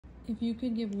If you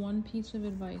could give one piece of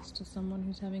advice to someone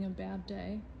who's having a bad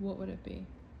day, what would it be?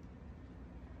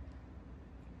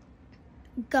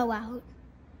 Go out.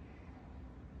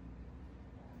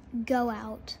 Go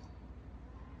out.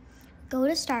 Go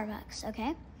to Starbucks,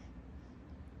 okay?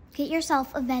 Get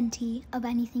yourself a venti of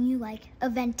anything you like, a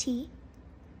venti,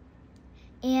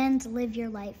 and live your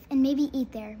life. And maybe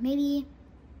eat there. Maybe,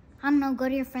 I don't know, go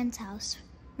to your friend's house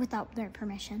without their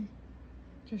permission.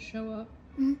 Just show up.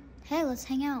 Hey, let's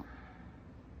hang out.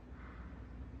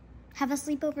 Have a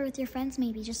sleepover with your friends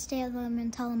maybe. Just stay with them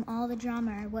and tell them all the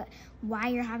drama or why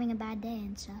you're having a bad day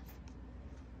and stuff.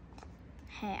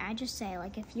 Hey, I just say,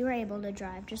 like, if you were able to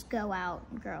drive, just go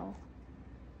out, girl.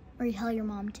 Or you tell your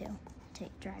mom to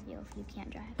drive you if you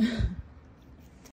can't drive.